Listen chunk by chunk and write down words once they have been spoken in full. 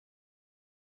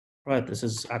Right, this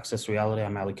is Access Reality.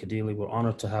 I'm Ali Kadili. We're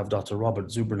honored to have Dr. Robert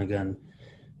Zubrin again,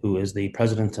 who is the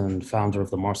president and founder of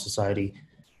the Mars Society,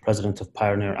 president of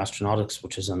Pioneer Astronautics,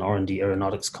 which is an R&D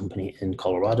aeronautics company in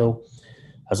Colorado,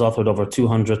 has authored over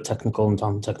 200 technical and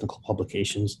non-technical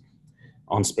publications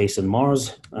on space and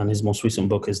Mars, and his most recent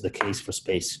book is The Case for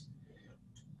Space.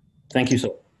 Thank you, sir.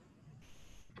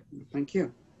 Thank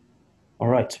you. All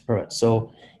right.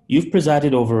 So you've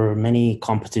presided over many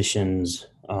competitions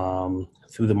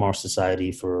through the Mars Society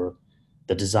for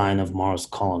the design of Mars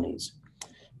colonies.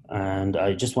 And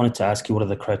I just wanted to ask you, what are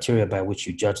the criteria by which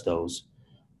you judge those?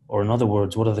 Or in other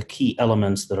words, what are the key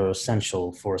elements that are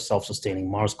essential for a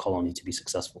self-sustaining Mars colony to be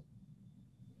successful?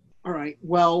 All right.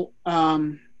 Well,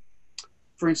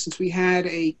 for instance, we had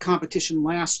a competition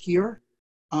last year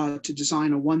to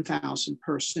design a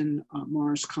 1,000-person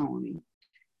Mars colony.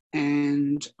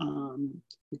 And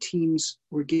the teams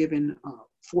were given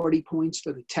 40 points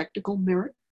for the technical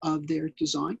merit of their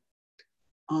design,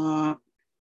 30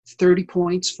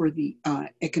 points for the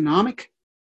economic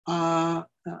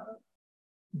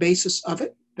basis of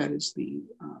it, that is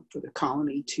for the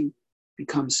colony to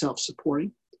become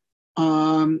self-supporting,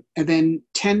 and then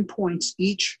 10 points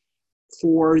each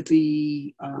for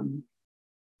the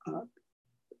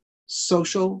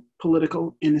social,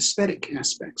 political, and aesthetic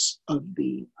aspects of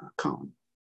the colony.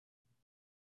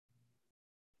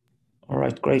 All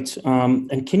right, great.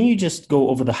 And can you just go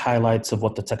over the highlights of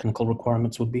what the technical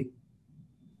requirements would be?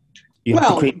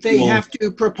 They have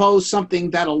to propose something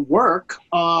that'll work,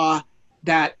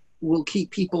 that will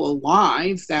keep people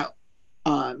alive, that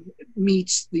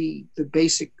meets the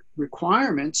basic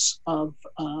requirements of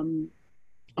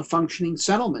a functioning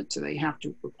settlement. So they have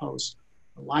to propose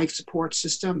a life support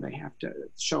system. They have to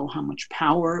show how much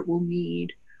power it will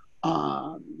need,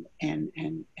 and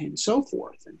so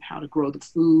forth, and how to grow the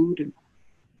food, and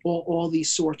all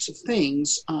these sorts of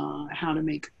things, how to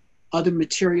make other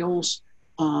materials.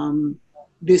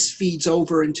 This feeds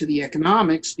over into the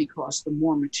economics, because the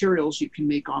more materials you can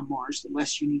make on Mars, the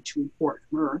less you need to import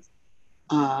from Earth.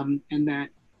 And that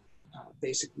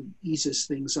basically eases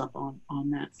things up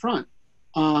on that front.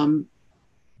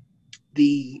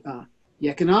 The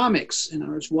economics, in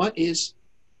other words, what is,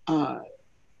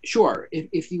 sure,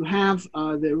 if you have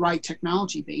the right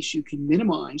technology base, you can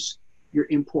minimize your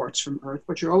imports from Earth,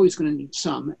 but you're always going to need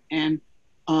some. And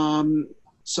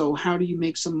so how do you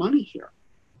make some money here?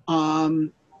 There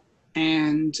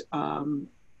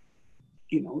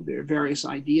are various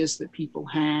ideas that people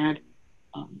had.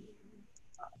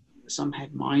 Some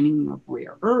had mining of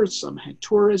rare earths, some had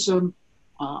tourism.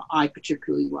 I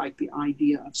particularly like the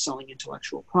idea of selling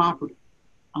intellectual property.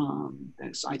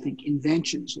 As I think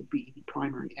inventions will be the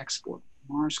primary export of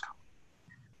the Mars colony.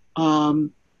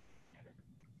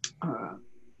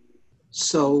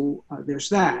 So there's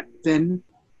that. Then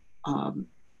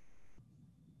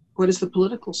what is the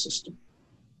political system?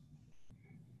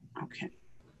 Okay.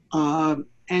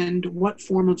 And what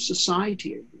form of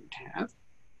society are you going to have?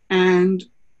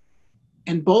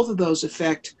 And both of those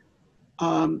affect,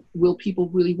 will people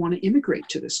really want to immigrate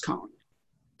to this colony?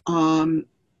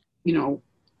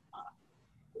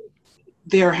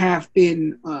 There have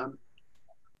been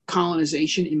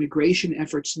colonization, immigration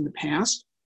efforts in the past,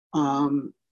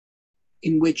 in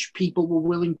which people were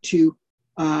willing to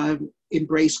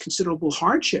embrace considerable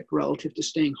hardship relative to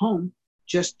staying home,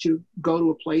 just to go to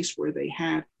a place where they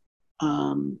had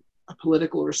a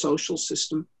political or social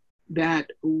system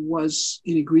that was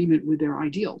in agreement with their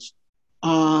ideals.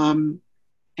 On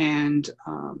the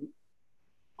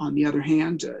other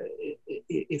hand,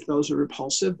 if those are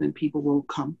repulsive, then people won't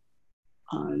come,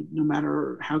 no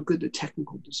matter how good the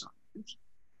technical design is.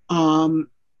 And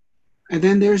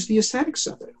then there's the aesthetics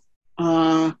of it.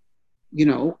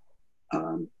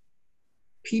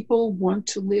 People want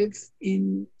to live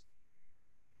in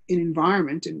an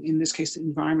environment, and in this case, the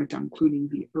environment, including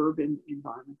the urban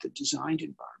environment, the designed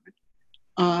environment,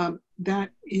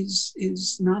 that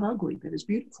is not ugly, that is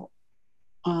beautiful.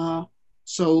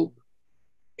 So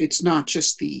it's not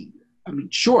just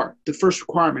sure, the first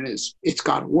requirement is it's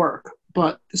got to work,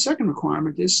 but the second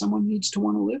requirement is someone needs to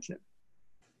want to live there.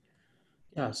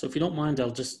 Yeah, so if you don't mind, I'll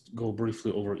just go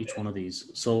briefly over each one of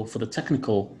these. So for the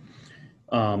technical,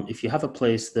 if you have a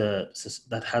place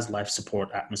that has life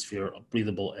support, atmosphere,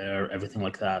 breathable air, everything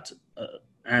like that,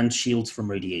 and shields from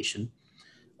radiation,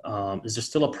 is there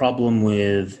still a problem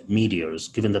with meteors,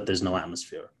 given that there's no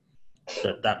atmosphere?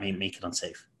 That may make it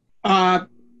unsafe.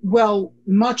 Well,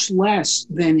 much less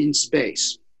than in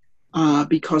space,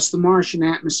 because the Martian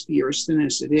atmosphere, as thin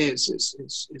as it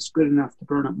is good enough to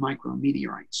burn up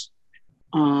micrometeorites,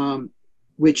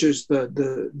 which is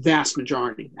the vast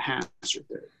majority of the hazard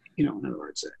there. In other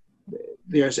words,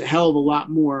 there's a hell of a lot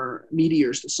more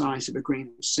meteors the size of a grain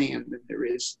of sand than there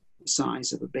is the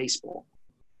size of a baseball.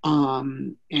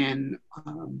 And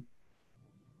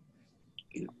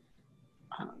you know,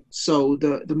 so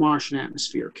the Martian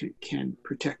atmosphere can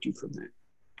protect you from that.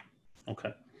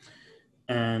 Okay.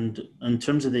 And in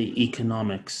terms of the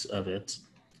economics of it,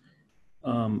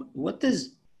 what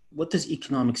does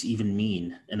economics even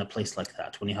mean in a place like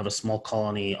that? When you have a small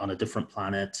colony on a different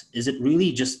planet, is it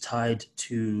really just tied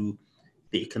to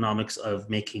the economics of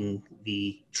making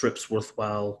the trips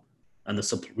worthwhile and the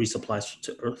resupplies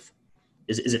to Earth?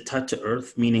 Is it tied to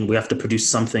Earth, meaning we have to produce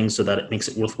something so that it makes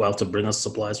it worthwhile to bring us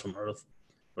supplies from Earth,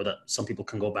 or that some people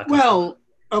can go back? Well,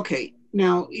 okay.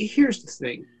 Now here's the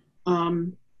thing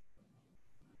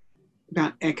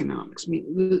about economics. I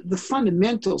mean, the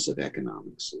fundamentals of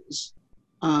economics is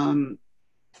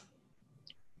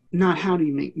not how do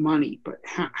you make money, but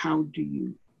how do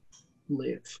you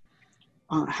live?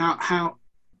 How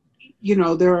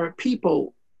there are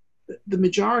people, the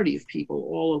majority of people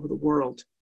all over the world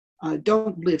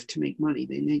don't live to make money.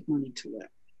 They make money to live.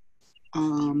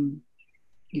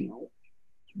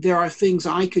 There are things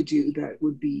I could do that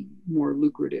would be more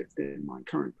lucrative than my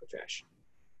current profession.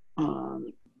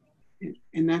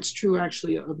 And that's true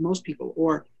actually of most people,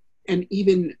 and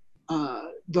even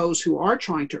those who are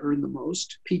trying to earn the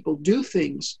most. People do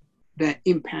things that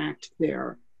impact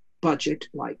their budget,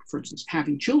 like, for instance,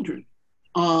 having children,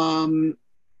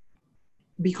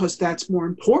 because that's more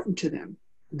important to them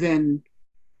than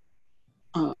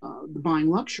buying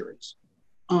luxuries.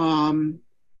 And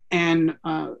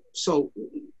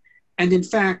in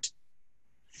fact,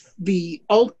 the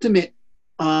ultimate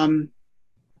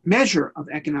measure of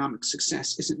economic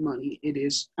success isn't money. It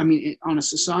is, on a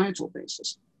societal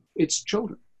basis, it's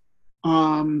children.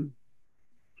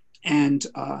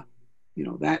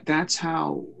 That's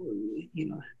how,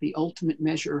 the ultimate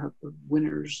measure of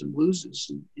winners and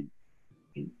losers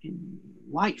in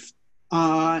life.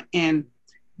 Now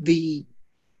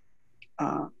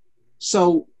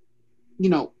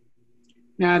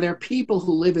there are people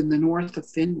who live in the north of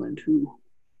Finland who,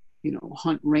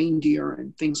 hunt reindeer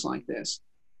and things like this.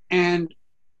 And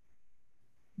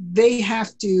they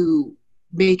have to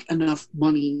make enough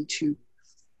money to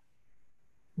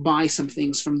buy some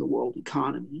things from the world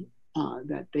economy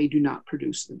that they do not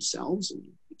produce themselves. And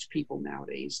these people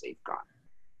nowadays, they've got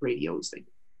radios, they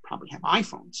probably have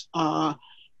iPhones,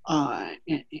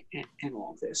 and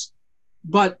all this.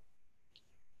 But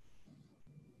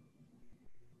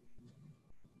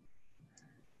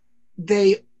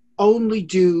they only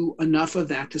do enough of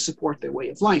that to support their way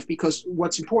of life, because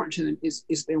what's important to them is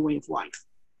their way of life.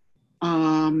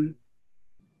 You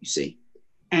see.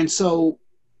 And so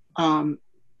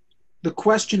the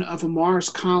question of a Mars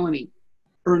colony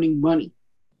earning money,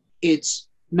 it's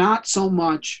not so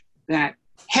much that,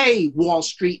 hey, Wall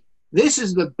Street, this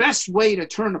is the best way to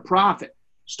turn a profit,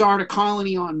 start a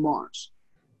colony on Mars.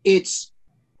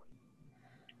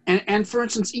 And for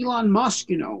instance, Elon Musk,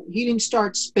 he didn't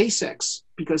start SpaceX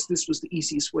because this was the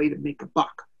easiest way to make a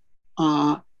buck.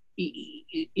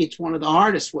 It's one of the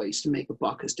hardest ways to make a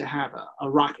buck is to have a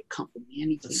rocket company.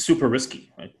 Anything. It's super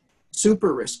risky, right?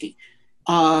 Super risky.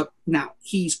 Now,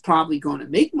 he's probably going to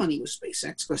make money with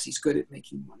SpaceX because he's good at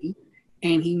making money.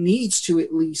 And he needs to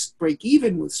at least break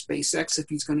even with SpaceX if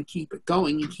he's going to keep it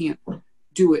going. He can't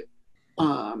do it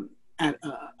at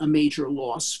a major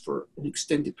loss for an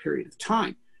extended period of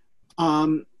time.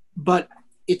 But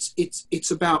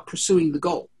it's about pursuing the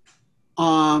goal.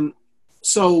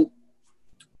 So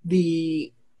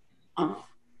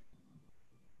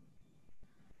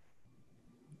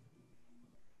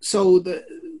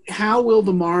how will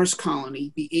the Mars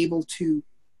colony be able to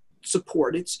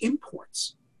support its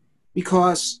imports?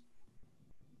 Because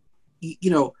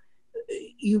you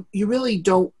really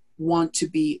don't want to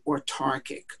be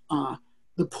autarkic.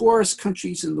 The poorest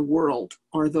countries in the world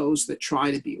are those that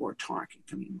try to be autarkic.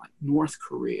 Like North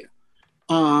Korea,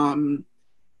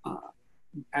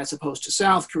 as opposed to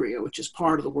South Korea, which is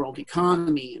part of the world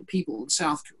economy, and people in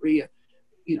South Korea,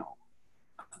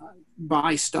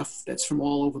 buy stuff that's from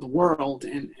all over the world,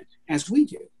 and as we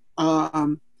do,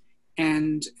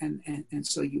 and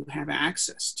so you have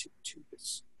access to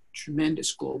this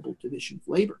tremendous global division of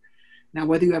labor. Now,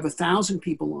 whether you have 1,000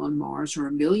 people on Mars or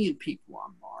 1 million people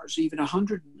on Mars, even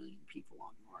 100 million people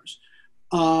on Mars,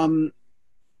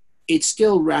 it's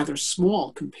still rather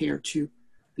small compared to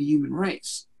the human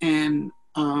race. And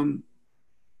so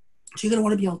you're going to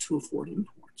want to be able to afford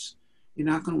imports. You're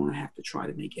not going to want to have to try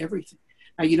to make everything.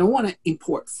 Now, you don't want to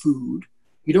import food.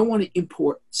 You don't want to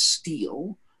import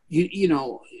steel.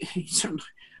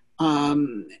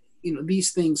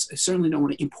 these things, I certainly don't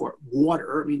want to import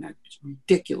water. I mean, that's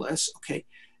ridiculous. Okay.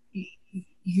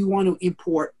 You want to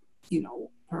import,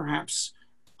 perhaps,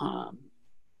 well,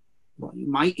 you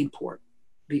might import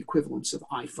the equivalents of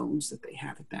iPhones that they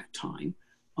have at that time,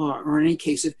 or in any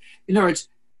case, in other words,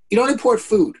 you don't import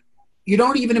food. You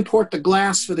don't even import the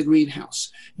glass for the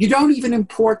greenhouse. You don't even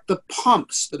import the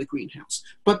pumps for the greenhouse.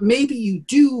 But maybe you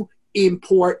do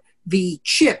import the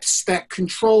chips that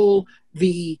control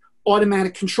the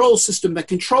automatic control system that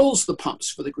controls the pumps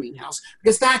for the greenhouse,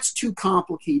 because that's too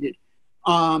complicated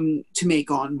to make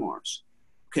on Mars.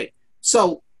 Okay,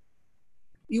 so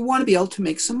you want to be able to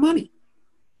make some money.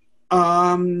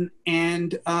 And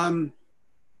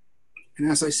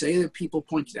as I say, the people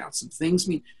pointed out some things. I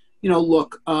mean,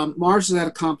 look, Mars has had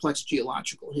a complex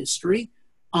geological history.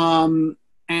 And,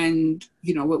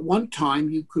 at one time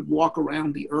you could walk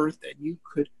around the Earth and you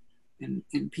could,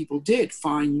 and people did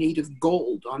find native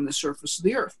gold on the surface of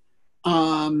the Earth.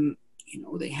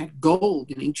 They had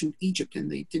gold in ancient Egypt,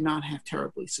 and they did not have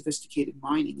terribly sophisticated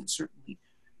mining and certainly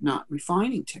not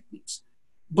refining techniques.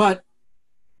 But,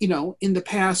 in the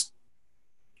past,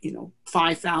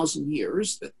 5,000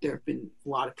 years, that there have been a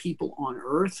lot of people on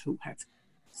Earth who have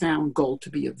found gold to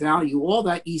be of value. All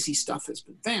that easy stuff has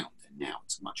been found, and now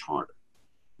it's much harder.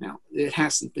 Now, it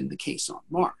hasn't been the case on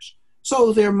Mars.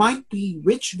 So there might be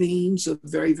rich veins of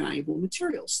very valuable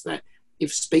materials that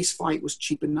if spaceflight was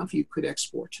cheap enough, you could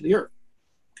export to the Earth.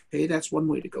 Okay, that's one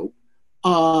way to go.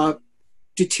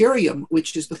 Deuterium,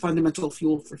 which is the fundamental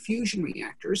fuel for fusion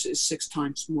reactors, is 6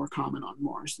 times more common on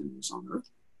Mars than it is on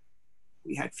Earth. If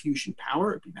we had fusion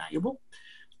power, it'd be valuable.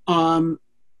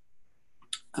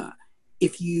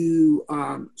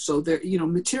 So there,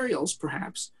 materials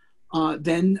perhaps.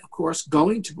 Then, of course,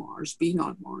 going to Mars, being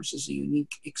on Mars is a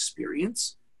unique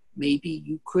experience. Maybe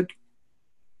you could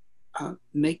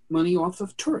make money off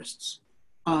of tourists.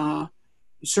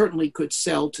 You certainly could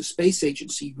sell to space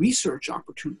agency research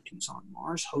opportunities on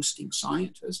Mars, hosting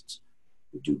scientists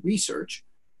who do research.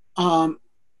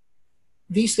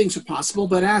 These things are possible,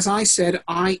 but as I said,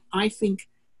 I think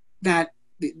that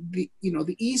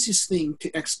the easiest thing to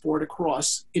export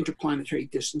across interplanetary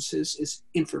distances is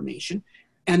information,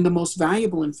 and the most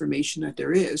valuable information that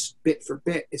there is, bit for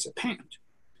bit, is a patent.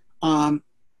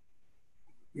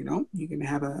 You can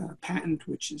have a patent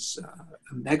which is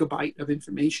a megabyte of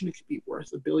information. It could be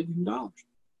worth $1 billion.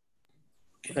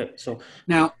 Okay, so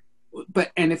now,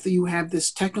 and if you have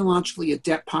this technologically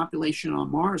adept population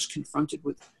on Mars confronted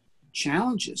with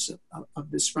challenges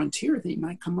of this frontier, they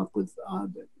might come up with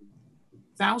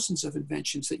thousands of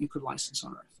inventions that you could license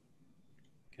on Earth.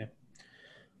 Okay.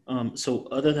 So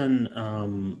other than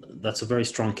that's a very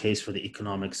strong case for the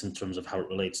economics in terms of how it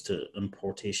relates to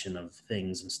importation of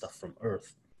things and stuff from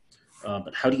Earth.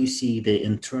 But how do you see the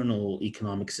internal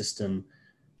economic system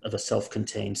of a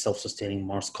self-contained, self-sustaining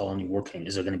Mars colony working?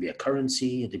 Is there going to be a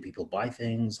currency? Do people buy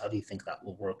things? How do you think that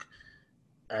will work?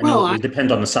 I know it will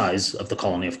depend on the size of the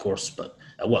colony, of course, but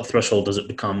at what threshold does it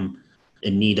become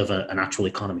in need of an actual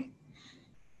economy?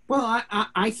 Well,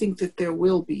 I think that there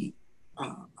will be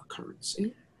a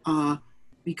currency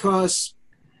because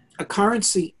a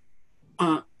currency,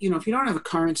 if you don't have a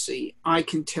currency, I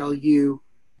can tell you,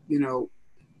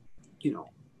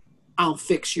 I'll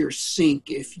fix your sink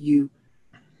if you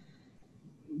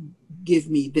give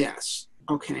me this,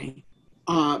 okay?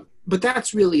 But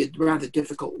that's really a rather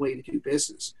difficult way to do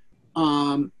business.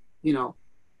 What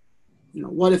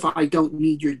if I don't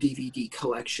need your DVD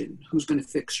collection? Who's going to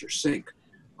fix your sink?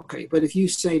 Okay, but if you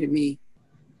say to me,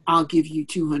 I'll give you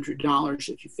 $200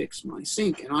 if you fix my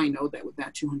sink, and I know that with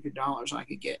that $200 I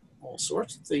could get all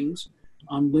sorts of things,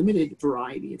 unlimited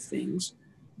variety of things,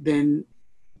 then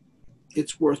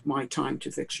it's worth my time to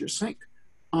fix your sink.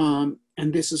 And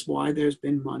this is why there's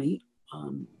been money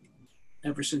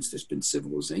ever since there's been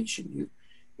civilization.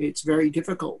 It's very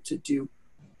difficult to do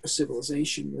a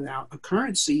civilization without a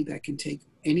currency that can take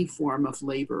any form of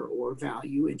labor or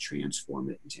value and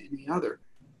transform it into any other.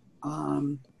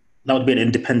 That would be an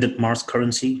independent Mars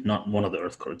currency, not one of the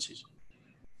Earth currencies.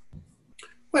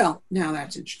 Well, now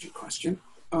that's an interesting question.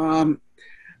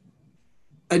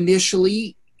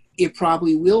 Initially, it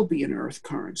probably will be an Earth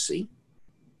currency.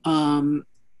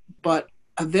 But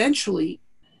eventually,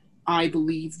 I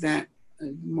believe that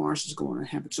Mars is going to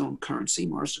have its own currency.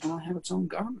 Mars is going to have its own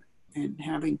government. And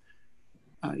having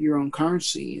your own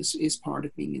currency is part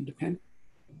of being independent.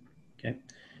 Okay.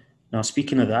 Now,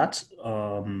 speaking of that,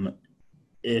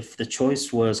 if the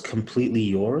choice was completely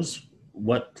yours,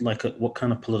 what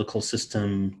kind of political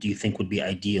system do you think would be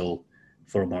ideal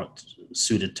for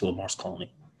suited to a Mars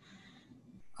colony?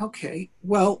 Okay.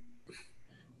 Well,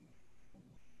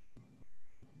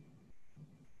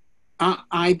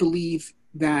 I believe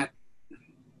that,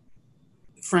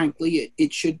 frankly,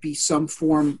 it should be some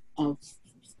form of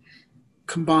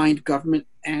combined government,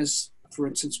 as, for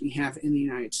instance, we have in the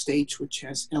United States, which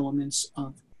has elements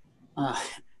of,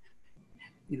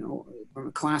 from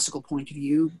a classical point of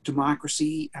view,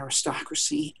 democracy,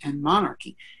 aristocracy, and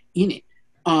monarchy in it,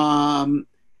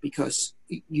 because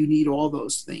you need all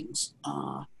those things,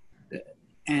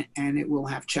 and it will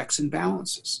have checks and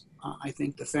balances. I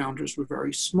think the founders were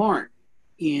very smart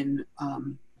in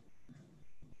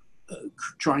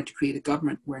trying to create a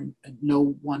government where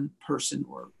no one person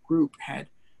or group had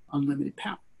unlimited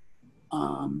power.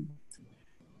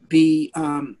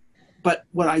 But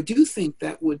what I do think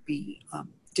that would be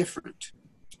different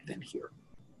than here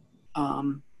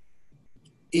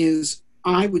is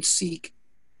I would seek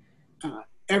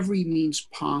every means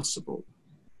possible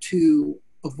to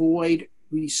avoid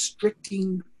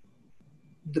restricting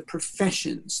the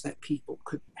professions that people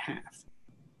could have.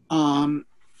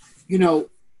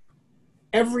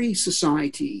 Every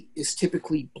society is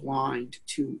typically blind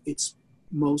to its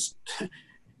most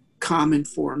common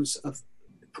forms of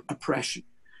oppression.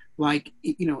 Like,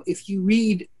 if you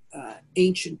read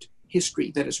ancient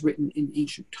history that is written in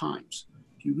ancient times,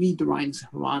 if you read the writings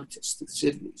of Herodotus,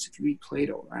 Thucydides, if you read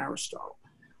Plato or Aristotle,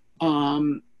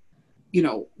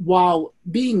 while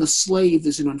being a slave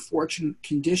is an unfortunate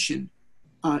condition,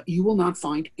 you will not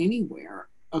find anywhere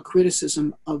a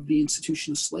criticism of the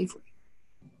institution of slavery,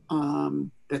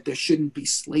 that there shouldn't be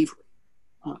slavery.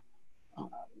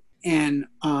 And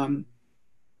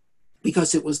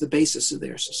because it was the basis of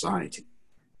their society.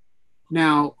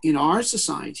 Now, in our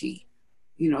society,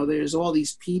 there's all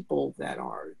these people that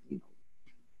are,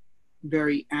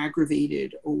 very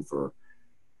aggravated over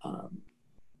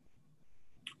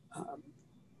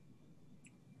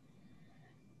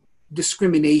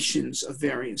discriminations of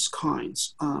various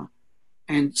kinds.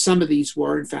 And some of these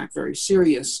were, in fact, very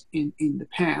serious in the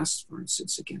past, for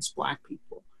instance, against Black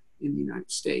people in the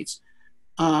United States.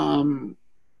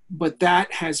 But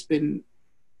that has been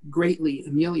greatly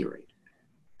ameliorated.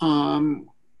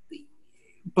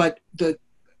 But the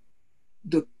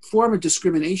form of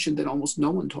discrimination that almost no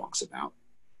one talks about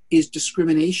is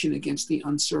discrimination against the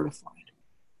uncertified.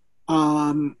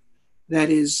 That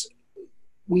is,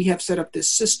 we have set up this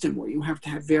system where you have to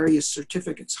have various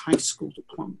certificates, high school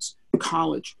diplomas,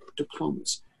 college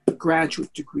diplomas,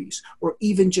 graduate degrees, or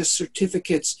even just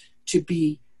certificates to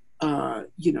be,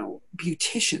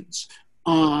 beauticians,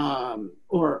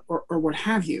 or what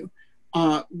have you,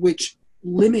 which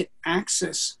limit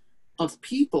access of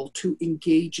people to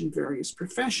engage in various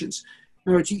professions.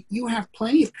 In other words, you have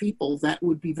plenty of people that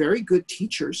would be very good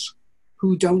teachers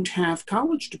who don't have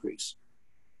college degrees,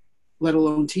 let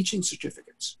alone teaching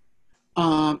certificates.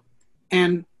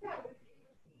 And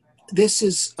this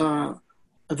is a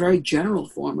very general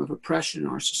form of oppression in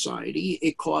our society.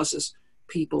 It causes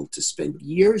people to spend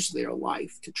years of their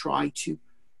life to try to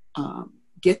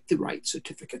get the right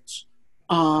certificates,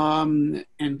 and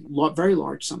very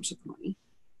large sums of money,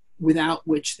 without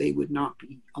which they would not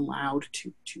be allowed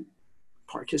to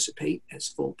participate as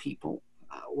full people,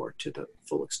 or to the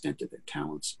full extent of their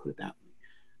talents, put it that way,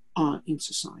 in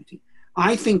society.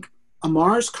 I think a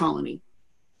Mars colony,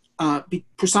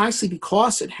 precisely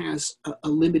because it has a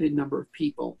limited number of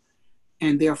people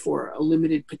and therefore a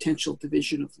limited potential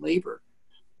division of labor,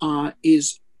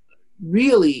 is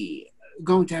really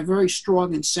going to have very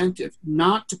strong incentive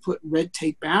not to put red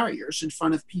tape barriers in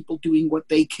front of people doing what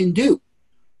they can do.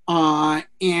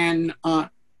 And I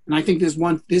think this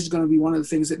is going to be one of the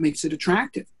things that makes it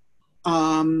attractive,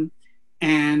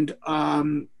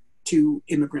 to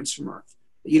immigrants from Earth.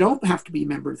 You don't have to be a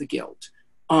member of the Guild.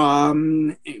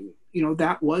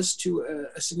 That was to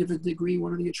a significant degree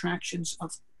one of the attractions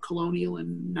of colonial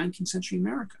and 19th century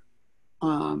America.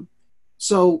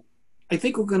 So I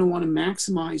think we're going to want to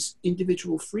maximize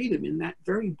individual freedom in that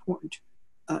very important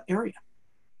area.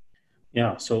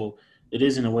 Yeah, so it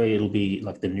is, in a way, it'll be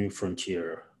like the new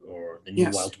frontier or the new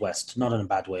Wild West, not in a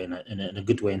bad way, in a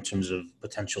good way in terms of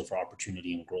potential for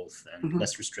opportunity and growth and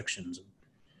less restrictions.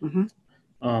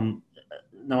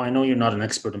 Now, I know you're not an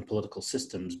expert in political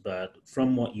systems, but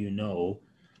from what you know,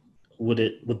 would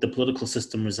the political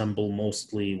system resemble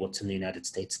mostly what's in the United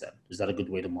States then? Is that a good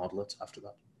way to model it after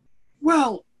that?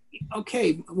 Well,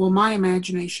 okay. Well, my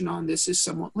imagination on this is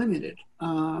somewhat limited.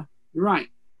 You're right.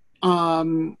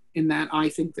 In that I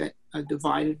think that a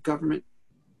divided government,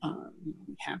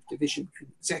 we have division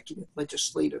between executive,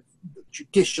 legislative,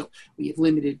 judicial. We have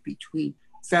limited between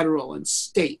federal and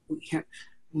state. We have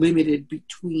limited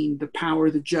between the power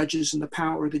of the judges and the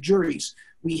power of the juries.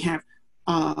 We have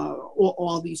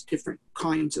all these different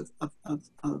kinds of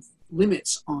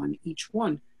limits on each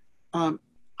one,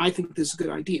 I think this is a good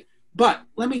idea. But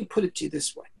let me put it to you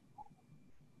this way.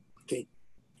 Okay,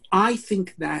 I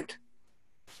think that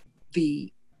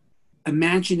the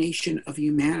imagination of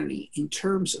humanity in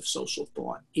terms of social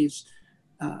thought is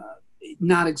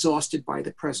not exhausted by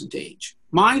the present age.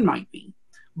 Mine might be,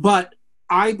 but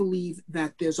I believe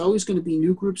that there's always going to be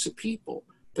new groups of people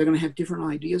that are going to have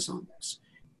different ideas on this.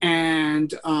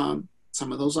 And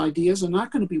some of those ideas are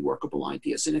not going to be workable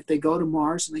ideas. And if they go to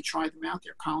Mars and they try them out,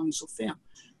 their colonies will fail.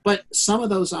 But some of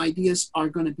those ideas are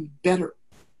going to be better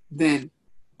than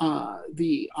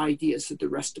the ideas that the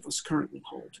rest of us currently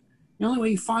hold. The only way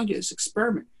you find it is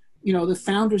experiment. You know, the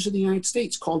founders of the United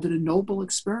States called it a noble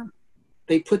experiment.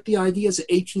 They put the ideas of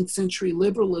 18th century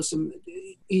liberalism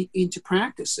into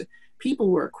practice. People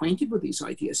were acquainted with these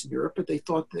ideas in Europe, but they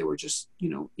thought they were just, you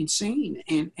know, insane.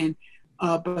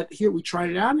 But here we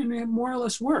tried it out and it more or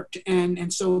less worked.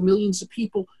 And so millions of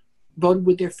people voted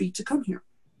with their feet to come here.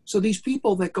 So these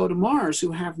people that go to Mars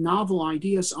who have novel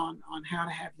ideas on how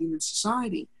to have human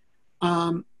society,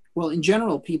 well, in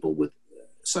general, people with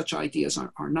such ideas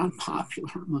are not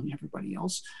popular among everybody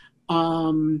else.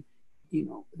 You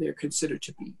know, they're considered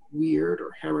to be weird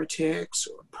or heretics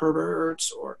or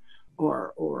perverts or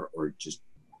just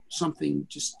something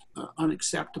just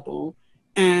unacceptable.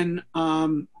 And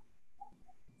well,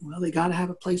 they got to have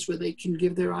a place where they can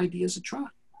give their ideas a try.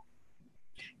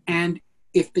 And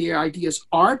if their ideas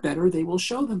are better, they will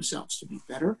show themselves to be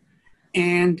better,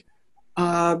 and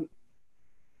then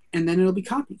it'll be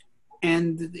copied,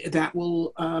 and that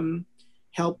will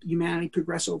help humanity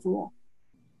progress overall.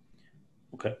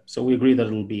 Okay, so we agree that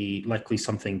it'll be likely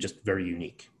something just very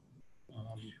unique.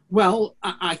 Well,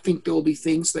 I think there will be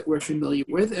things that we're familiar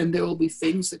with, and there will be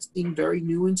things that seem very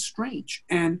new and strange,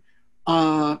 and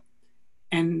the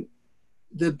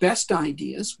best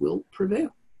ideas will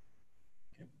prevail.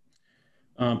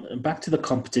 Back to the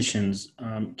competitions,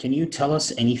 can you tell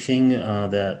us anything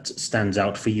that stands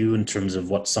out for you in terms of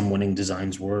what some winning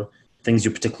designs were? Things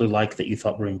you particularly like that you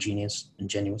thought were ingenuous?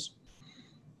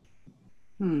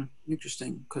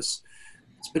 Interesting, because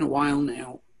it's been a while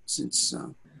now since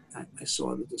I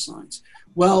saw the designs.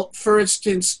 Well, for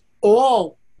instance,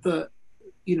 all the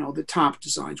top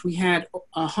designs, we had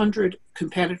 100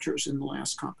 competitors in the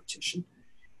last competition,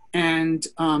 and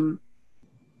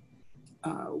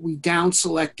we down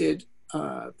selected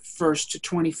first to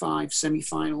 25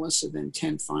 semifinalists and then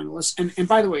 10 finalists. And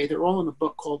by the way, they're all in a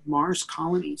book called Mars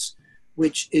Colonies,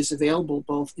 which is available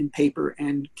both in paper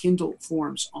and Kindle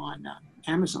forms on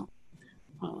Amazon.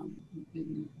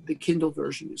 The Kindle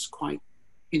version is quite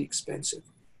inexpensive.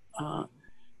 So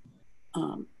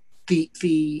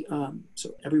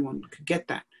everyone could get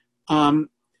that.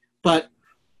 But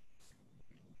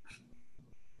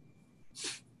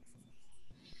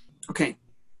okay,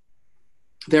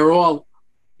 they're all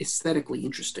aesthetically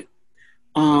interesting.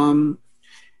 And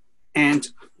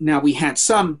now we had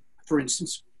some, for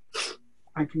instance,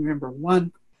 I can remember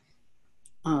one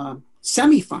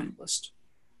semi-finalist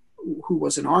who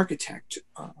was an architect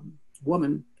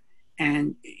woman,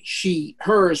 and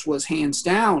hers was hands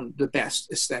down the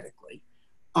best aesthetically,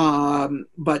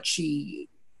 but she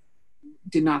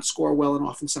did not score well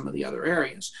enough in some of the other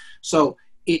areas. So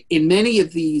in many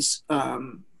of these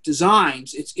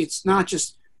designs, it's not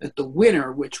just that the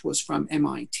winner, which was from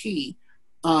MIT,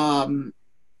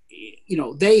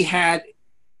 they had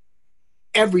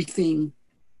everything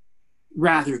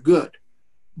rather good,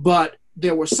 but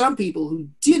there were some people who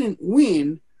didn't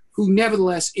win who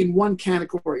nevertheless in one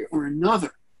category or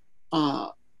another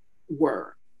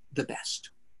were the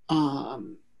best,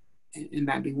 and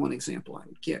that'd be one example I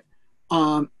would give.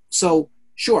 So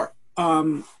sure,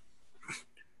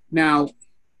 now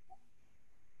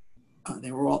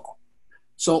they were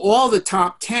all the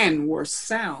top 10 were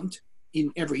sound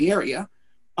in every area.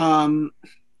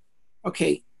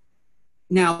 Okay,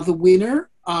 now the winner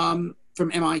from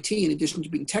MIT, in addition to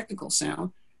being technical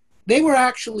sound, they were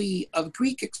actually of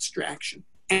Greek extraction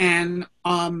and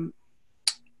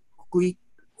Greek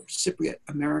or Cypriot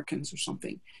Americans or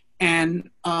something, and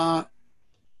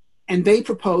they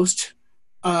proposed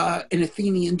an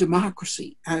Athenian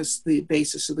democracy as the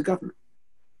basis of the government.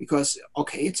 Because,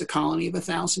 okay, it's a colony of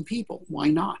 1,000 people. Why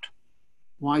not?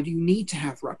 Why do you need to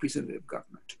have representative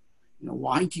government?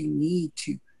 Why do you need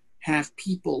to have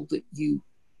people that you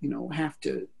have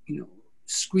to,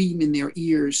 scream in their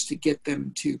ears to get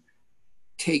them to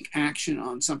take action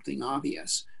on something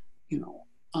obvious, and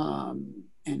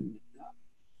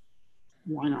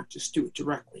why not just do it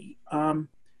directly?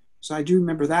 So I do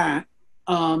remember that.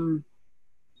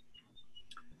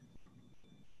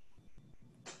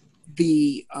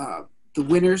 The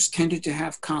winters tended to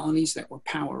have colonies that were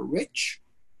power rich,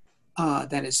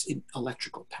 that is in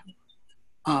electrical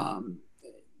power,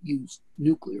 used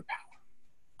nuclear power.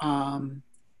 I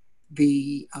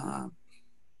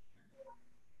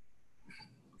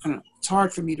don't know, it's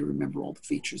hard for me to remember all the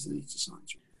features of these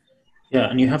designs. Yeah,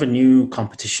 and you have a new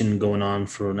competition going on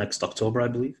for next October, I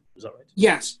believe. Is that right?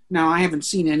 Yes. Now, I haven't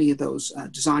seen any of those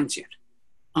designs yet.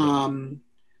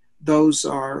 Those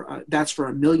are, that's for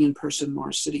a 1 million person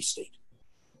Mars city state.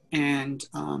 And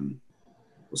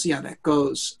we'll see how that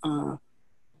goes.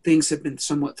 Things have been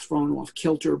somewhat thrown off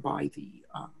kilter by the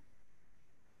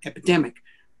epidemic.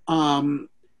 And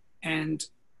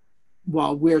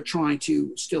while we're trying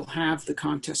to still have the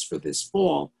contest for this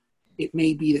fall, it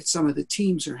may be that some of the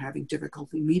teams are having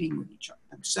difficulty meeting with each other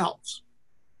themselves.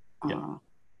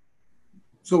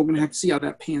 So we're going to have to see how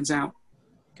that pans out.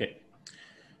 Okay.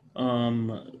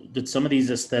 Did some of these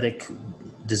aesthetic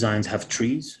designs have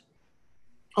trees?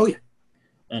 Oh, yeah.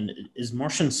 And is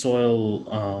Martian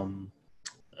soil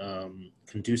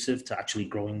conducive to actually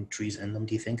growing trees in them,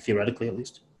 do you think, theoretically at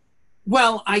least?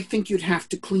 Well, I think you'd have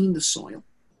to clean the soil.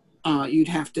 You'd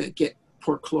have to get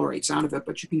perchlorates out of it,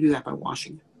 but you can do that by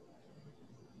washing it.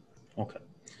 Okay.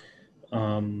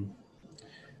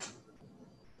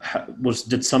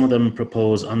 Did some of them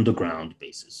propose underground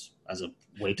bases as a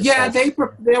way to? Yeah,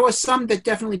 there was some that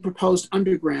definitely proposed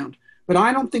underground, but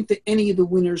I don't think that any of the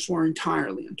winners were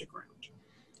entirely underground.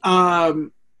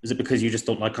 Is it because you just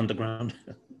don't like underground?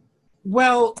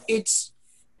 Well,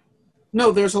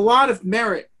 there's a lot of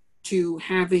merit to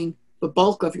having the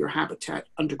bulk of your habitat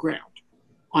underground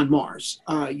on Mars.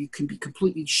 You can be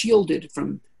completely shielded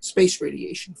from space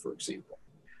radiation, for example.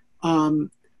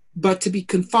 But to be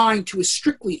confined to a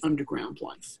strictly underground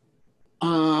life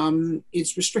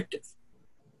is restrictive.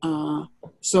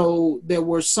 So there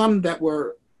were some that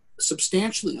were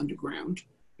substantially underground,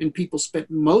 and people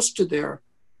spent most of their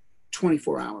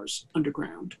 24 hours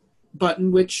underground, but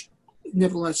in which,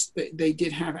 nevertheless, they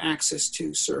did have access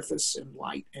to surface and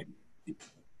light and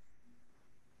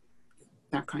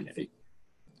that kind of thing.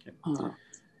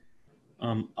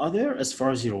 Are there, as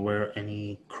far as you're aware,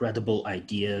 any credible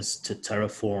ideas to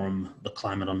terraform the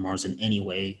climate on Mars in any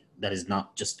way that is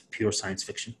not just pure science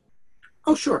fiction?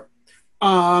 Oh, sure.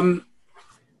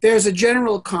 There's a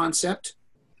general concept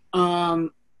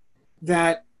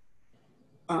that,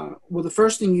 well, the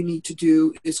first thing you need to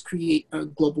do is create a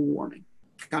global warming.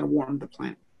 You've got to warm the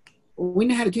planet. Well, we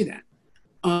know how to do that.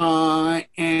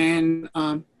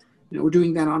 We're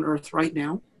doing that on Earth right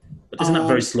now. But isn't that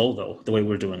very slow, though, the way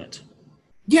we're doing it?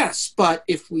 Yes, but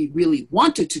if we really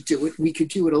wanted to do it, we could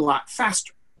do it a lot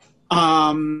faster.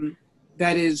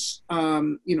 That is,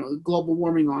 global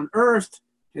warming on Earth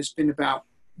has been about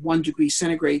 1 degree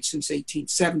centigrade since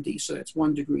 1870. So that's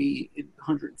 1 degree in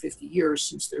 150 years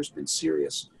since there's been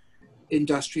serious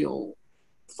industrial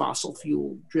fossil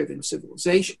fuel driven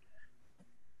civilization.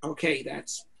 Okay,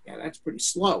 that's pretty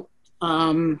slow,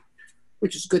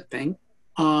 which is a good thing,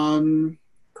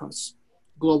 because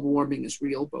global warming is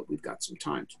real, but we've got some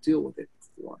time to deal with it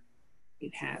before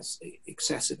it has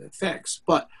excessive effects.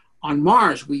 But on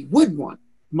Mars, we would want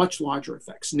much larger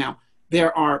effects. Now,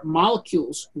 there are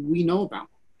molecules we know about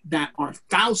that are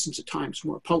thousands of times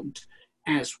more potent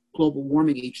as global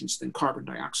warming agents than carbon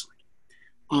dioxide.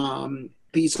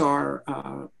 These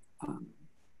are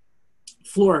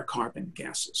fluorocarbon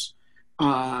gases,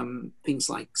 things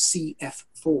like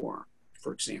CF4,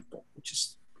 for example, which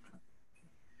is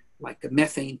like a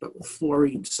methane, but with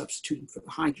fluorine substituting for the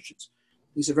hydrogens.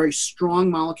 These are very strong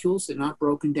molecules. They're not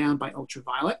broken down by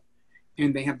ultraviolet,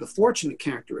 and they have the fortunate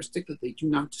characteristic that they do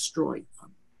not destroy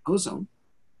ozone,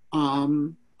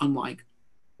 unlike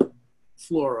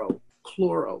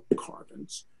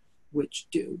fluorochlorocarbons, which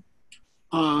do.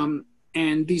 And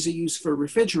these are used for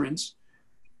refrigerants.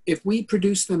 If we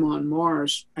produce them on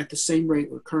Mars at the same rate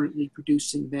we're currently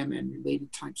producing them and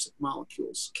related types of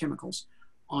molecules, chemicals,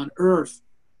 on Earth,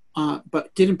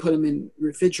 but didn't put them in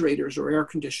refrigerators or air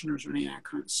conditioners or any of that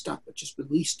kind of stuff, but just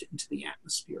released it into the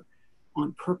atmosphere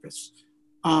on purpose.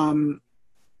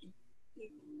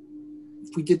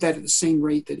 If we did that at the same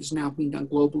rate that is now being done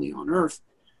globally on Earth,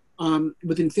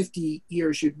 within 50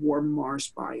 years, you'd warm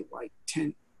Mars by like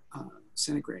 10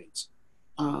 centigrades,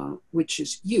 which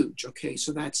is huge. Okay,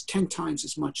 so that's 10 times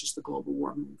as much as the global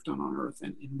warming we've done on Earth,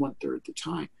 and in 1/3 the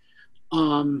time.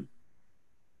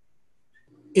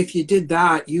 If you did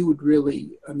that, you would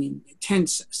really, 10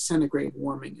 centigrade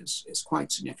warming is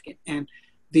quite significant. And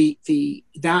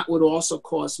that would also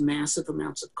cause massive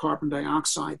amounts of carbon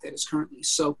dioxide that is currently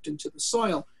soaked into the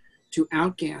soil to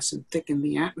outgas and thicken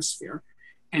the atmosphere.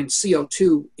 And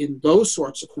CO2 in those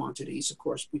sorts of quantities, of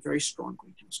course, be very strong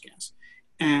greenhouse gas.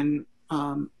 And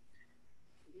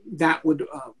that would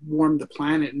warm the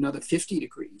planet another 50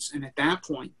 degrees. And at that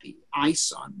point, the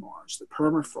ice on Mars, the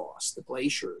permafrost, the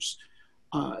glaciers,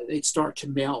 they'd start to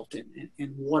melt,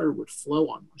 and water would flow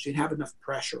on Mars. You'd have enough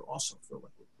pressure also for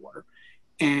liquid water.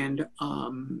 And,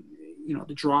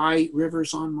 the dry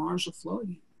rivers on Mars will flow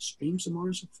again. Streams of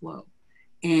Mars will flow.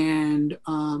 And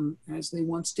as they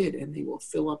once did, and they will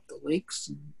fill up the lakes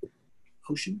and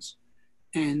oceans,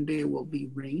 and there will be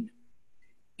rain,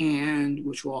 and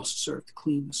which will also serve to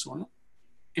clean the soil.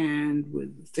 And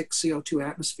with thick CO2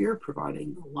 atmosphere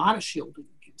providing a lot of shielding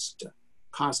against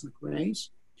cosmic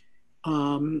rays,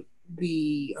 you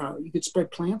could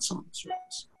spread plants on the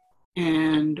surface.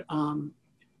 And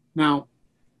now,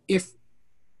 if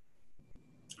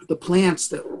the plants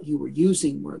that you were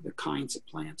using were the kinds of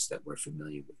plants that we're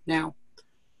familiar with now,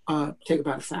 take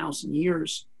about 1,000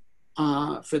 years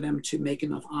for them to make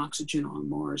enough oxygen on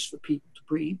Mars for people to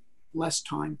breathe, less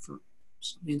time for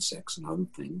some insects and other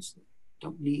things that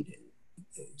don't need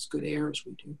as good air as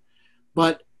we do.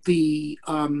 But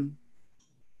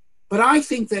I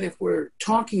think that if we're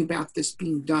talking about this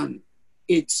being done,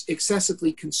 it's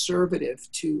excessively conservative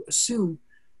to assume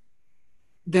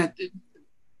that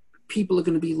people are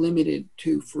going to be limited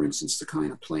to, for instance, the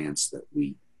kind of plants that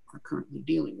we are currently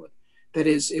dealing with. That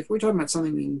is, if we're talking about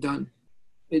something being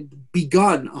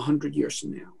begun 100 years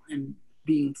from now and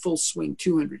being full swing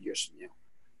 200 years from now,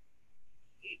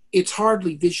 it's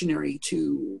hardly visionary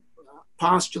to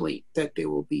postulate that there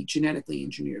will be genetically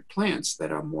engineered plants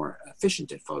that are more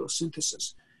efficient at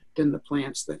photosynthesis than the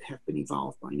plants that have been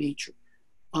evolved by nature.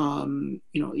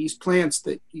 These plants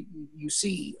that you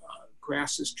see,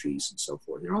 grasses, trees, and so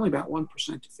forth, they're only about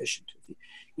 1% efficient.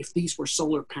 If these were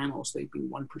solar panels, they'd be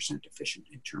 1% efficient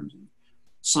in terms of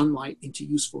sunlight into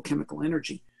useful chemical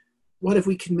energy. What if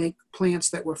we can make plants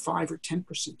that were 5 or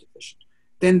 10% efficient?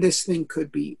 Then this thing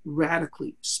could be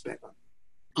radically sped up.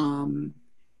 And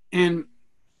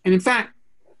in fact,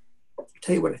 I'll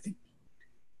tell you what I think.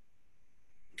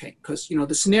 Okay, because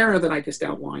the scenario that I just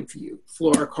outlined for you,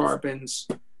 fluorocarbons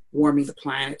warming the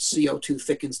planet, CO2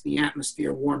 thickens the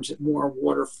atmosphere, warms it more,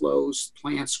 water flows,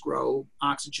 plants grow,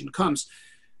 oxygen comes.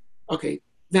 Okay,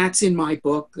 that's in my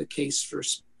book, The Case for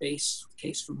Space,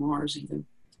 Case for Mars even,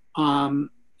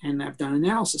 and I've done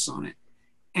analysis on it.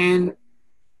 And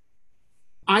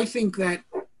I think that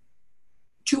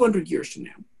 200 years from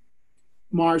now,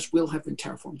 Mars will have been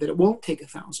terraformed, that it won't take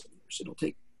 1,000 years, it'll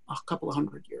take a couple of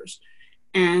 100 years.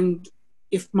 And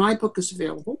if my book is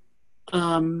available,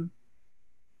 and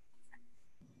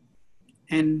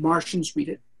Martians read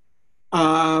it,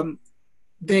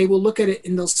 they will look at it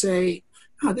and they'll say,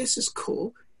 oh, this is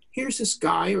cool. Here's this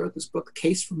guy who wrote this book,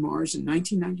 Case for Mars, in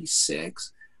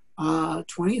 1996,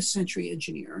 20th century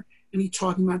engineer, and he's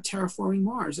talking about terraforming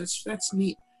Mars. That's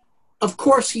neat. Of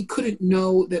course, he couldn't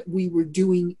know that we were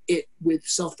doing it with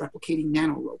self-replicating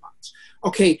nanorobots.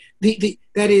 Okay,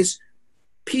 that is,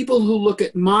 people who look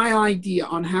at my idea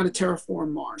on how to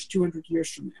terraform Mars 200 years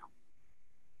from now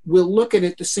will look at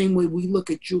it the same way we look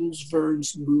at Jules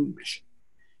Verne's moon mission.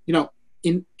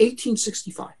 In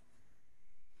 1865,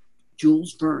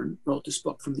 Jules Verne wrote this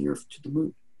book, From the Earth to the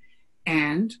Moon.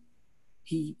 And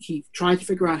he tried to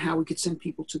figure out how we could send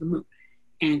people to the moon.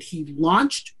 And he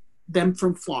launched them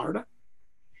from Florida.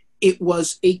 It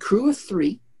was a crew of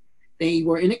 3. They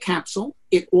were in a capsule.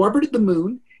 It orbited the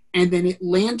moon, and then it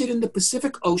landed in the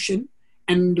Pacific Ocean,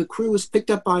 and the crew was picked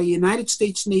up by a United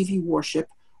States Navy warship,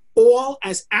 all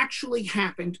as actually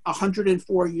happened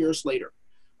 104 years later.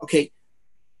 Okay,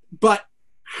 but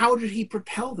how did he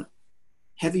propel them?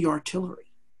 Heavy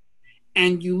artillery.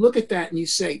 And you look at that and you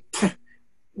say,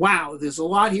 wow, there's a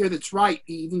lot here that's right.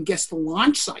 He even guessed the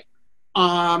launch site.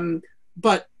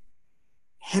 But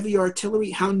heavy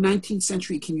artillery, how 19th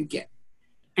century can you get?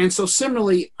 And so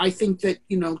similarly, I think that,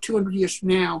 200 years from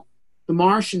now, the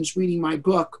Martians reading my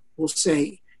book will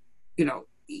say,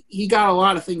 he got a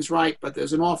lot of things right, but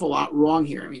there's an awful lot wrong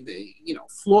here. I mean,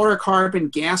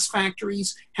 fluorocarbon gas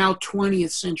factories, how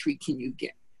 20th century can you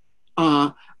get?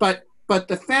 But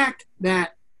the fact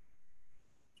that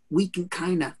we can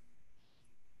kind of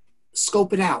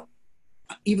scope it out,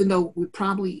 even though we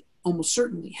probably almost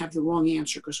certainly have the wrong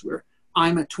answer because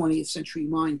I'm a 20th century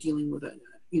mind dealing with a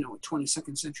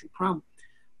 22nd century problem,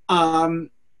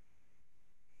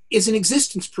 is an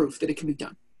existence proof that it can be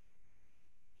done.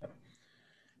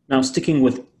 Now, sticking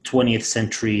with 20th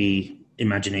century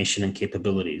imagination and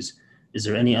capabilities, is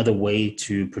there any other way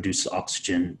to produce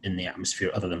oxygen in the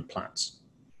atmosphere other than plants?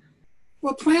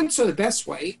 Well, plants are the best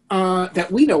way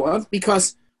that we know of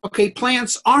because,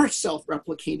 plants are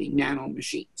self-replicating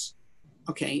nanomachines.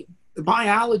 Okay, the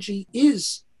biology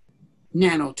is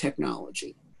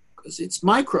nanotechnology, because it's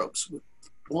microbes with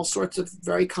all sorts of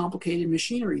very complicated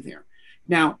machinery there.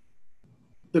 Now,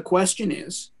 the question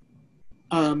is,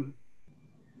 can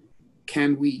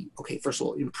we, okay, first of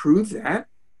all, improve that?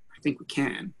 I think we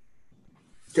can,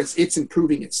 because it's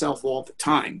improving itself all the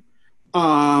time.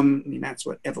 I mean, that's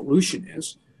what evolution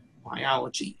is,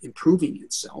 biology improving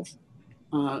itself.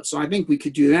 So I think we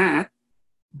could do that.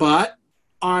 But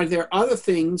are there other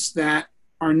things that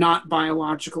are not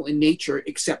biological in nature,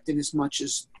 except in as much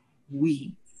as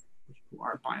we, who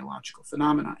are biological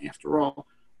phenomena after all,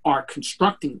 are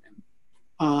constructing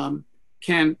them?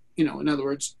 Can, you know, in other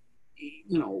words,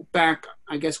 you know, back,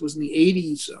 I guess it was in the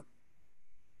 80s,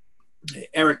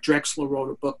 Eric Drexler wrote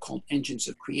a book called Engines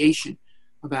of Creation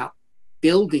about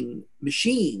building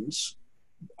machines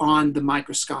on the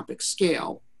microscopic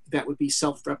scale that would be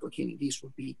self-replicating. These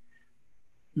would be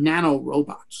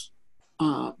nanorobots,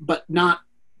 but not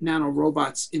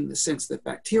nanorobots in the sense that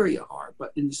bacteria are,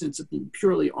 but in the sense of being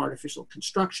purely artificial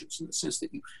constructions, in the sense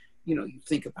that you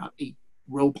think about a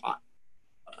robot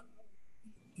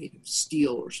made of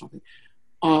steel or something.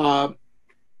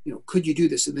 You know, could you do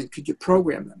this, and then could you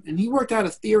program them? And he worked out a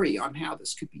theory on how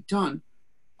this could be done,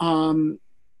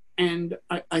 and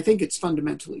I think it's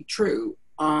fundamentally true.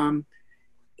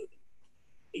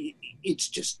 It's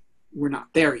just we're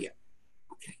not there yet.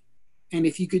 Okay, and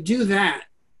if you could do that,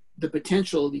 the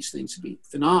potential of these things would be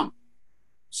phenomenal.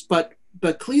 But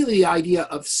clearly, the idea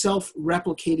of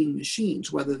self-replicating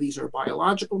machines, whether these are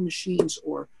biological machines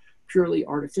or purely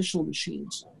artificial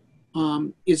machines,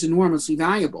 is enormously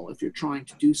valuable if you're trying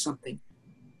to do something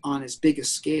on as big a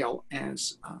scale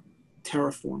as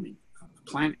terraforming a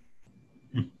planet.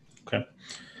 Okay.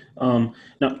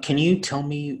 Now, can you tell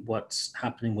me what's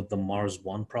happening with the Mars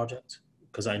One project?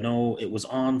 Because I know it was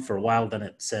on for a while, then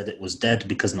it said it was dead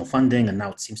because no funding, and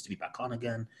now it seems to be back on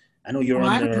again. I know you're on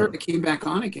I there. haven't heard it came back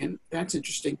on again. That's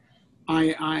interesting.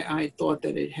 I thought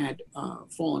that it had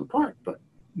fallen apart, but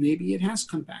maybe it has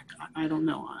come back. I don't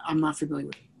know. I'm not familiar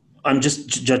with it. I'm just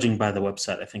judging by the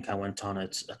website. I think I went on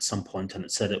it at some point, and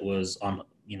it said it was on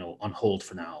hold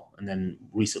for now, and then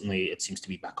recently it seems to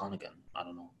be back on again. I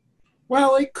don't know.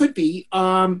 Well, it could be.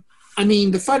 I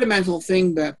mean, the fundamental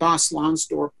thing that Bas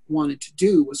Lansdorp wanted to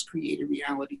do was create a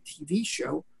reality TV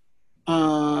show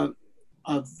of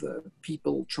the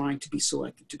people trying to be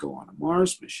selected to go on a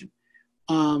Mars mission.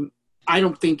 I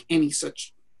don't think any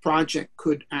such project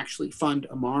could actually fund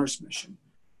a Mars mission,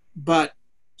 but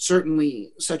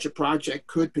certainly such a project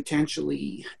could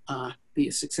potentially be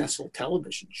a successful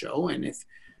television show. And if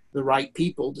the right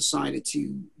people decided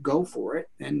to go for it,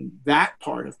 then that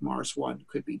part of Mars One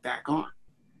could be back on.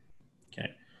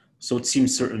 Okay. So it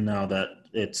seems certain now that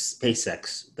it's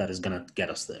SpaceX that is going to get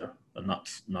us there, but not.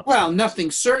 Well,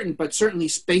 nothing certain, but certainly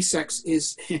SpaceX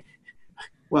is,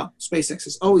 well, SpaceX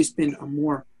has always been a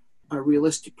more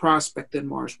realistic prospect than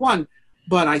Mars One,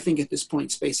 but I think at this point,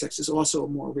 SpaceX is also a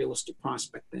more realistic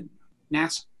prospect than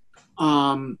NASA.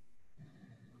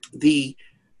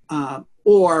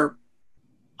 Or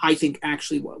I think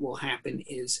actually what will happen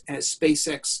is as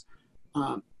SpaceX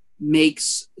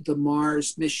makes the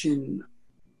Mars mission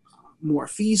more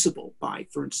feasible by,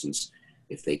 for instance,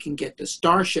 if they can get the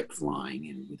Starship flying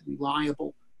and with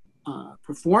reliable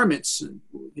performance and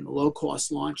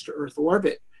low-cost launch to Earth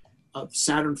orbit of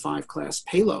Saturn V class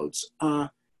payloads,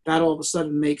 that all of a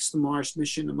sudden makes the Mars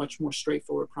mission a much more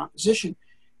straightforward proposition.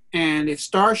 And if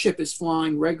Starship is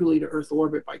flying regularly to Earth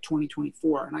orbit by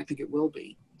 2024, and I think it will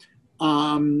be,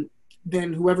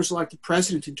 then whoever's elected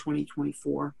president in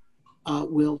 2024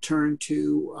 will turn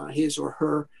to his or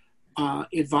her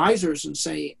advisors and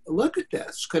say, look at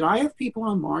this. Could I have people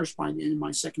on Mars by the end of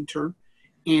my second term?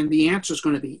 And the answer is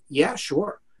going to be, yeah,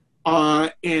 sure.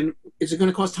 And is it going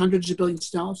to cost hundreds of billions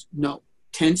of dollars? No.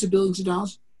 Tens of billions of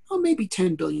dollars? Oh, maybe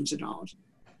 10 billions of dollars.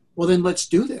 Well, then let's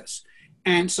do this.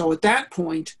 And so at that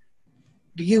point,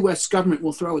 the U.S. government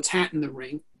will throw its hat in the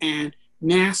ring, and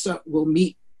NASA will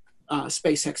meet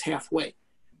SpaceX halfway.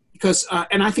 Because,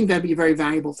 and I think that'd be a very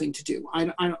valuable thing to do.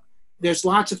 There's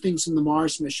lots of things in the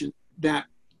Mars mission that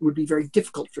would be very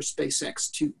difficult for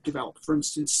SpaceX to develop. For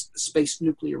instance, space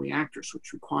nuclear reactors,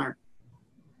 which require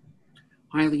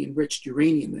highly enriched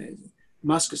uranium.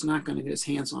 Musk is not going to get his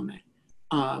hands on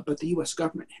that, but the U.S.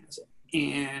 government has it.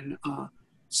 And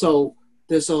so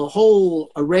there's a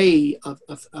whole array of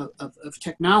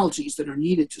technologies that are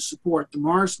needed to support the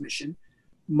Mars mission.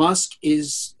 Musk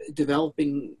is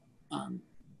developing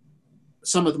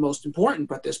some of the most important,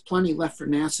 but there's plenty left for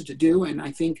NASA to do. And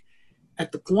I think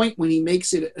at the point when he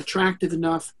makes it attractive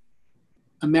enough,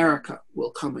 America will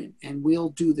come in and we'll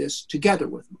do this together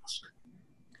with Musk.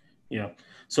 Yeah.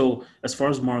 So, as far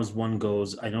as Mars One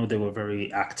goes, I know they were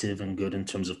very active and good in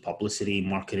terms of publicity,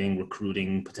 marketing,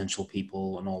 recruiting potential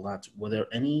people, and all that. Were there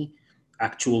any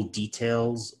actual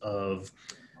details of,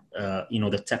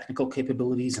 the technical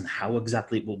capabilities and how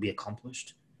exactly it will be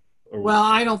accomplished? Or Well,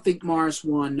 I don't think Mars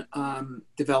One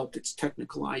developed its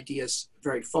technical ideas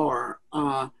very far,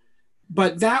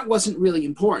 but that wasn't really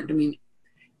important. I mean,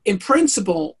 in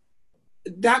principle,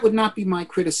 that would not be my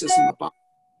criticism about,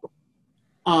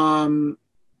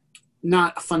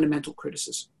 not a fundamental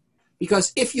criticism.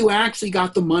 Because if you actually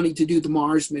got the money to do the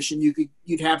Mars mission,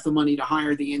 you'd have the money to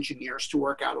hire the engineers to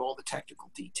work out all the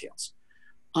technical details.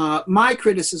 My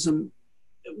criticism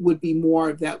would be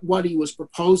more that what he was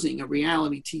proposing, a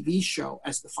reality TV show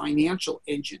as the financial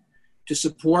engine to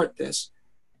support this,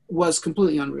 was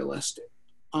completely unrealistic.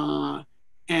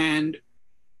 And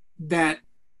that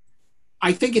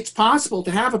I think it's possible to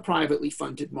have a privately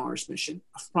funded Mars mission,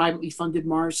 a privately funded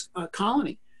Mars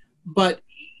colony, but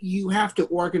you have to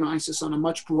organize this on a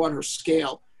much broader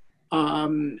scale.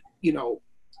 You know,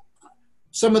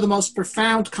 some of the most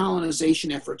profound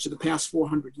colonization efforts of the past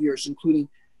 400 years, including,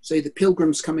 say, the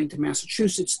Pilgrims coming to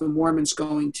Massachusetts, the Mormons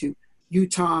going to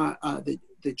Utah, the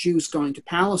Jews going to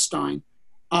Palestine,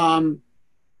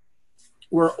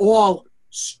 were all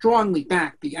strongly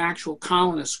backed. The actual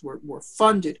colonists were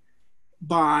funded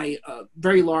by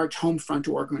very large home front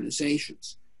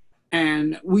organizations.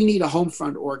 And we need a home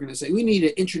front organization. We need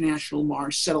an International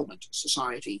Mars Settlement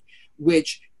Society,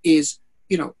 which is,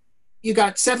 you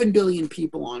got 7 billion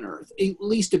people on Earth. At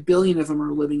least 1 billion of them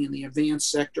are living in the advanced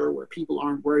sector where people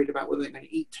aren't worried about whether they're going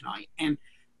to eat tonight. And,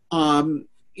 and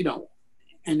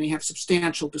they have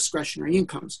substantial discretionary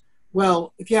incomes.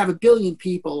 Well, if you have 1 billion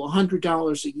people,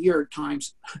 $100 a year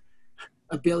times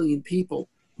 1 billion people,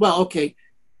 well, okay,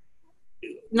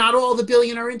 not all the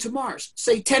billion are into Mars.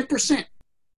 Say 10%.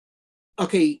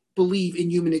 Okay, believe in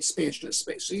human expansion of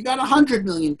space. So you got 100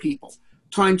 million people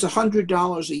times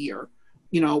 $100 a year,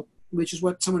 which is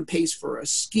what someone pays for a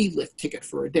ski lift ticket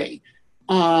for a day.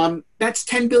 That's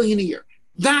 10 billion a year.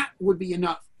 That would be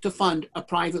enough to fund a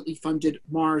privately funded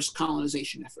Mars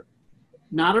colonization effort.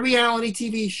 Not a reality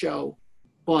TV show,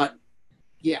 but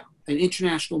yeah, an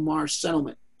International Mars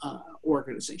Settlement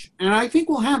Organization. And I think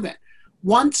we'll have that.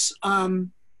 Once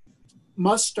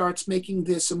Musk starts making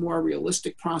this a more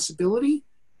realistic possibility,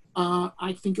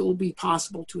 I think it will be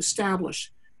possible to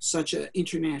establish such an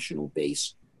international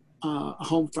base, a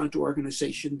home front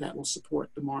organization that will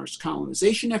support the Mars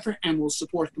colonization effort and will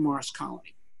support the Mars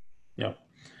colony. Yeah.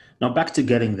 Now back to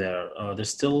getting there.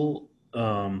 There's still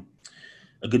a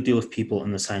good deal of people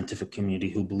in the scientific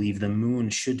community who believe the moon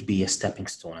should be a stepping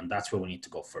stone, and that's where we need to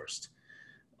go first.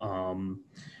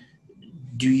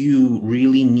 Do you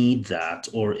really need that,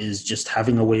 or is just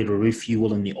having a way to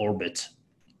refuel in the orbit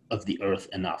of the Earth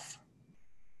enough?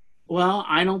 Well,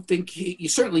 I don't think you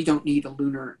certainly don't need a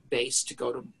lunar base to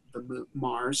go to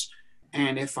Mars.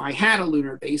 And if I had a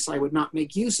lunar base, I would not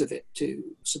make use of it to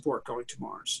support going to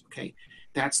Mars. Okay,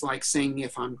 that's like saying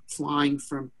if I'm flying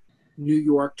from New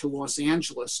York to Los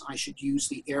Angeles, I should use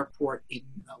the airport in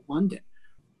London.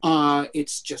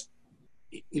 It's just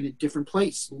in a different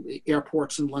place.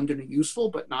 Airports in London are useful,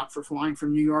 but not for flying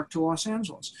from New York to Los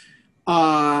Angeles.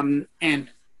 And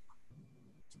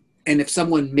if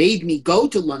someone made me go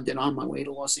to London on my way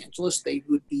to Los Angeles, they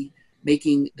would be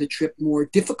making the trip more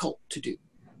difficult to do,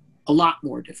 a lot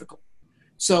more difficult.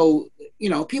 So,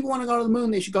 people want to go to the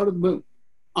moon, they should go to the moon.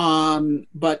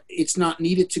 But it's not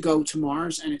needed to go to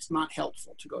Mars, and it's not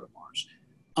helpful to go to Mars.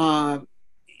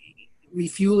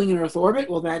 Refueling in Earth orbit,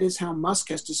 well, that is how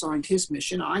Musk has designed his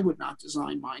mission. I would not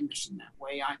design my mission that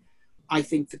way. I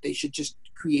think that they should just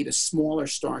create a smaller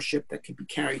starship that could be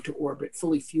carried to orbit,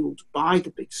 fully fueled by the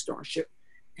big starship,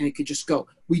 and it could just go.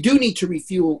 We do need to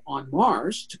refuel on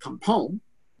Mars to come home,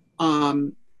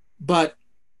 but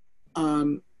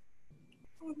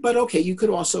okay, you could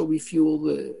also refuel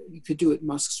you could do it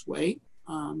Musk's way.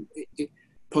 It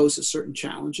poses certain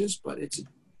challenges, but it's in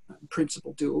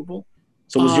principle doable.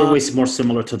 So was your way more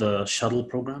similar to the shuttle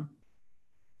program?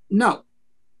 No,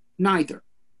 neither.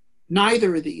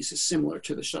 Neither of these is similar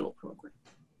to the shuttle program.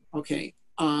 Okay.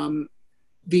 I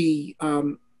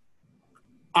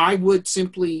would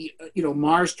simply,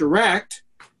 Mars Direct,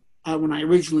 when I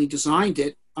originally designed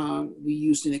it, we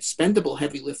used an expendable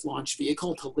heavy lift launch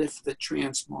vehicle to lift the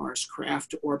Trans-Mars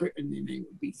craft to orbit, and then they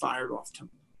would be fired off to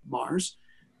Mars.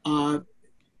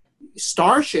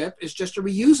 Starship is just a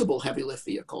reusable heavy lift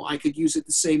vehicle. I could use it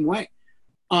the same way.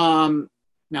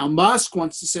 Now, Musk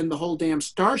wants to send the whole damn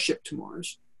Starship to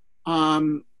Mars.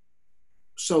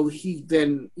 So he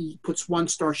puts one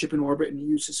Starship in orbit and he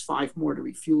uses 5 more to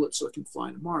refuel it so it can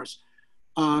fly to Mars.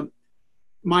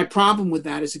 My problem with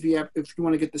that is if you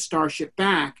want to get the Starship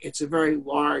back, it's a very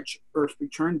large Earth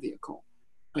return vehicle,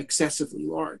 excessively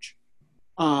large.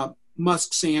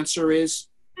 Musk's answer is,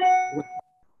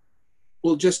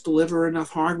 we'll just deliver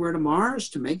enough hardware to Mars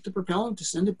to make the propellant to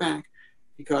send it back,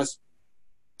 because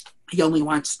he only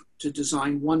wants to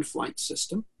design one flight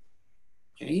system.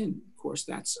 Okay, and of course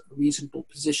that's a reasonable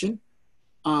position.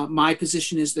 My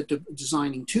position is that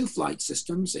designing two flight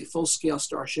systems, a full-scale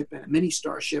Starship and a mini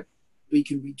Starship, we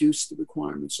can reduce the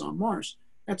requirements on Mars.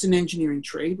 That's an engineering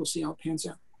trade. We'll see how it pans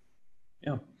out.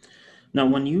 Yeah. Now,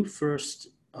 when you first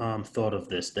thought of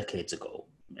this decades ago,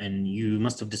 and you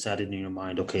must have decided in your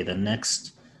mind, okay, the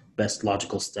next best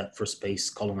logical step for space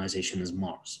colonization is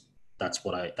Mars. That's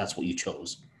what you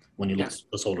chose when you looked at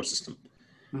the solar system.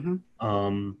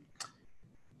 Mm-hmm.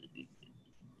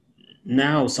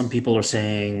 Now, some people are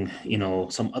saying,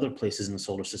 some other places in the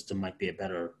solar system might be a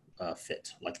better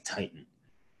fit, like Titan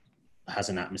has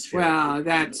an atmosphere. Well,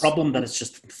 that's the problem that it's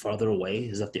just farther away.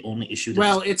 Is that the only issue?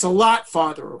 Well, it's a lot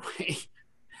farther away.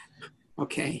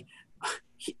 Okay,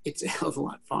 it's a hell of a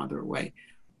lot farther away.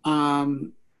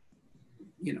 You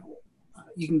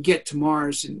can get to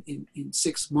Mars in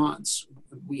 6 months.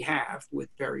 We have with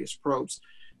various probes.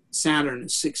 Saturn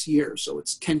is 6 years, so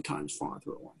it's 10 times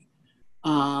farther away.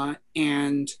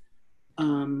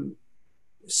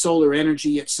 Solar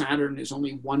energy at Saturn is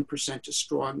only 1% as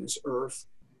strong as Earth,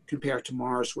 compared to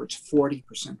Mars, where it's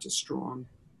 40% as strong.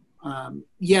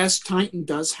 Yes, Titan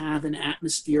does have an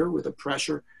atmosphere with a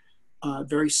pressure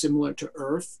very similar to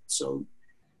Earth. So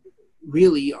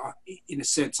really, in a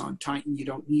sense, on Titan, you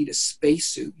don't need a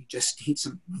spacesuit. You just need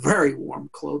some very warm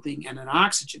clothing and an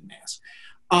oxygen mask.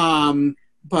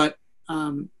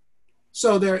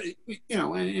 So there,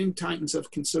 and Titan's of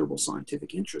considerable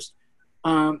scientific interest.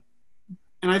 And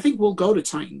I think we'll go to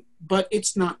Titan, but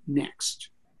it's not next.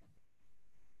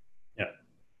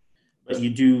 But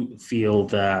you do feel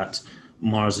that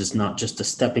Mars is not just a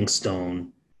stepping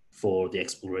stone for further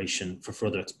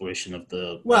exploration of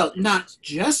the... Well, not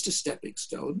just a stepping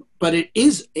stone, but it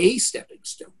is a stepping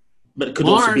stone. But it could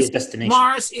also be a destination.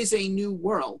 Mars is a new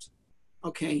world,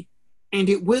 okay? And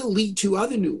it will lead to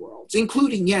other new worlds,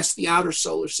 including, yes, the outer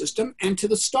solar system and to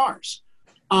the stars.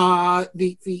 So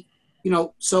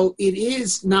it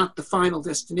is not the final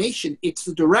destination, it's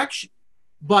the direction.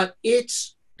 But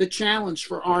it's the challenge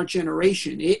for our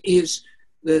generation. It is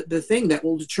the thing that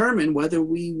will determine whether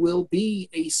we will be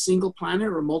a single planet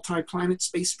or multi-planet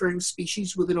spacefaring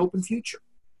species with an open future.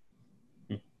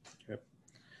 Okay.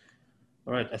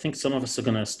 All right. I think some of us are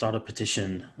going to start a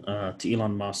petition to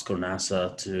Elon Musk or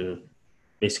NASA to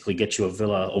basically get you a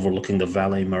villa overlooking the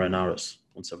Valle Marinaris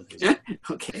once everything's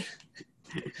Okay.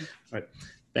 All right.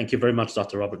 Thank you very much,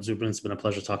 Dr. Robert Zubrin. It's been a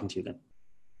pleasure talking to you again.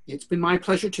 It's been my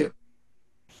pleasure too.